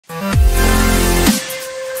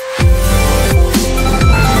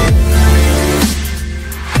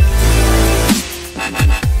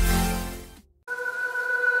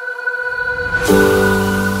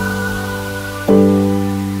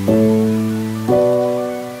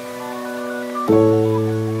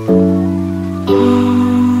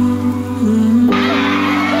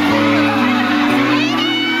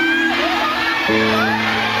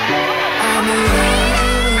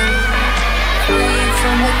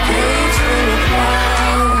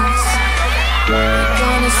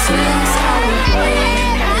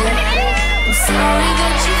Sorry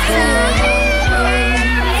that you feel that way,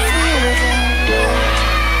 feel that way.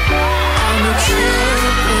 I'm a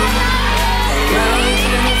champion, alive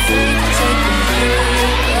and afraid to take a break.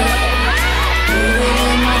 Put it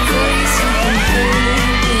in my face, you can hear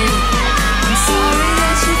me. I'm sorry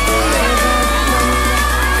that you feel that way,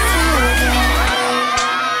 feel that way.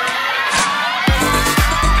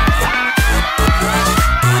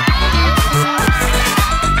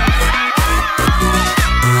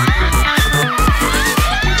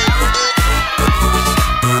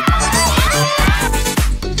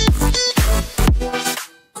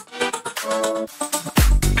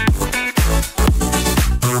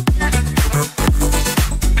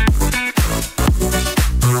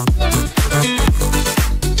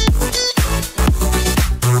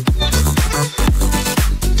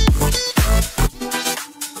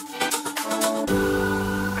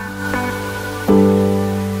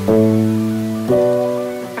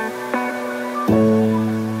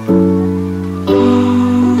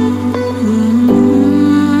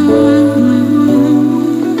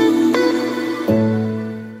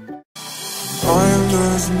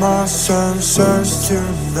 My senses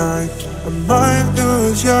tonight. I might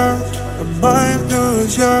lose ya, I might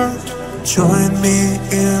lose ya. Join me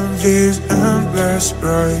in this endless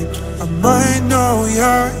ride. I might know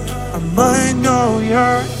ya, I might know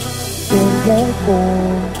ya. Feels like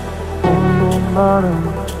boom, boom boom bottom.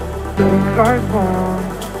 Feels like boom,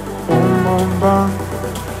 boom boom bum.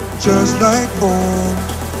 Just like boom,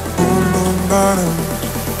 boom boom bottom.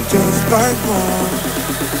 Just like boom.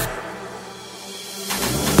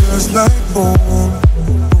 Just like boom,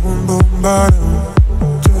 boom, boom, bottom.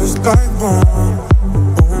 Just like boom,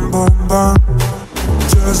 boom, boom, bum.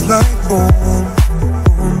 Just like boom,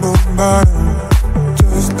 boom, boom, bottom.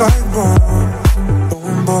 Just like boom,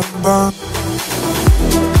 boom, boom, bum.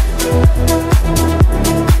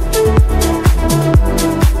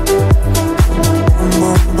 Boom,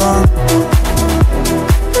 boom, bum.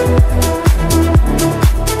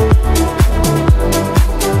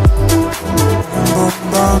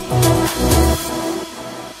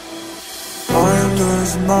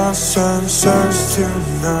 My senses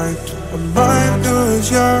tonight. I might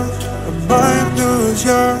lose ya, I might lose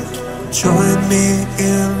ya. Join me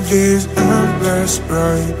in this endless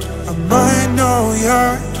ride. I might know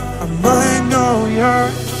ya, I might know ya.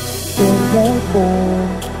 Feels like boom,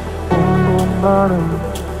 boom, boom, bottom.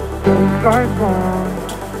 Feels like boom,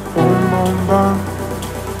 boom, boom, bum.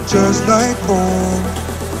 Just like boom,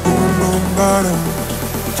 boom, boom, bottom.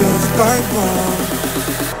 Just like boom.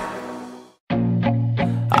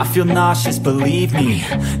 I feel nauseous, believe me.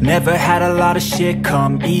 Never had a lot of shit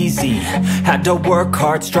come easy. Had to work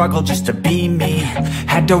hard, struggle just to be me.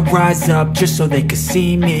 Had to rise up just so they could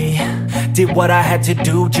see me. Did what I had to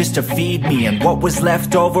do just to feed me. And what was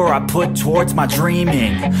left over I put towards my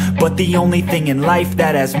dreaming. But the only thing in life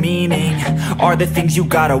that has meaning are the things you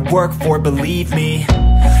gotta work for, believe me.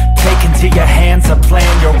 Take into your hands a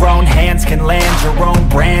plan. Your own hands can land your own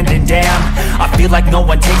brand. And damn, I feel like no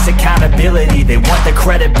one takes accountability. They want the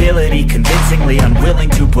credibility, convincingly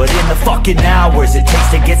unwilling to put in the fucking hours it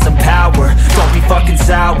takes to get some power. Don't be fucking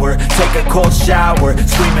sour, take a cold shower.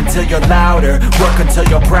 Scream until you're louder, work until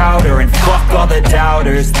you're prouder. And fuck all the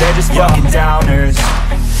doubters, they're just fucking downers.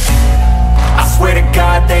 I swear to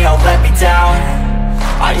God they all let me down.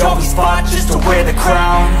 I always fought just to wear the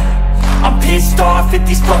crown. I'm pissed off at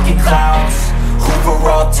these fucking clowns who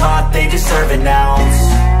were all taught they deserve an ounce.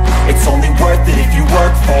 It's only worth it if you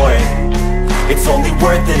work for it. It's only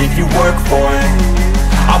worth it if you work for it.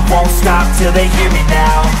 I won't stop till they hear me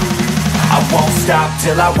now. I won't stop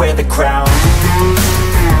till I wear the crown.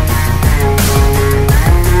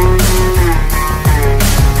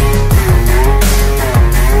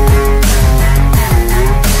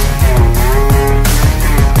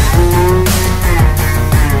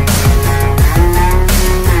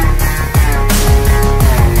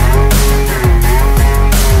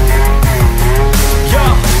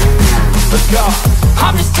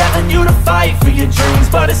 I'm just telling you to fight for your dreams,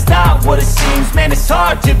 but it's not what it seems. Man, it's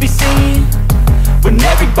hard to be seen when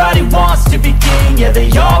everybody wants to be king. Yeah,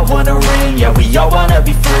 they all wanna ring, yeah, we all wanna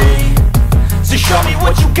be free. So show me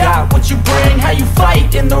what you got, what you bring. How you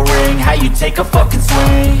fight in the ring, how you take a fucking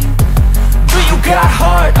swing. Do you got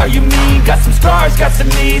heart, are you mean? Got some scars, got some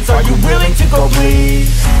needs, are you willing to go bleed?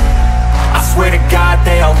 I swear to God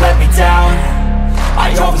they all let me down.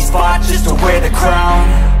 I always fought just to wear the crown.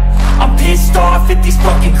 I'm pissed off at these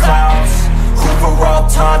fucking clowns who were all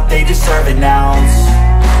taught they deserve an ounce.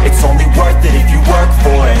 It's only worth it if you work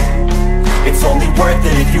for it. It's only worth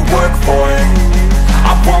it if you work for it.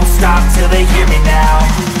 I won't stop till they hear me now.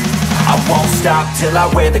 I won't stop till I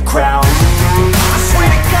wear the crown. I swear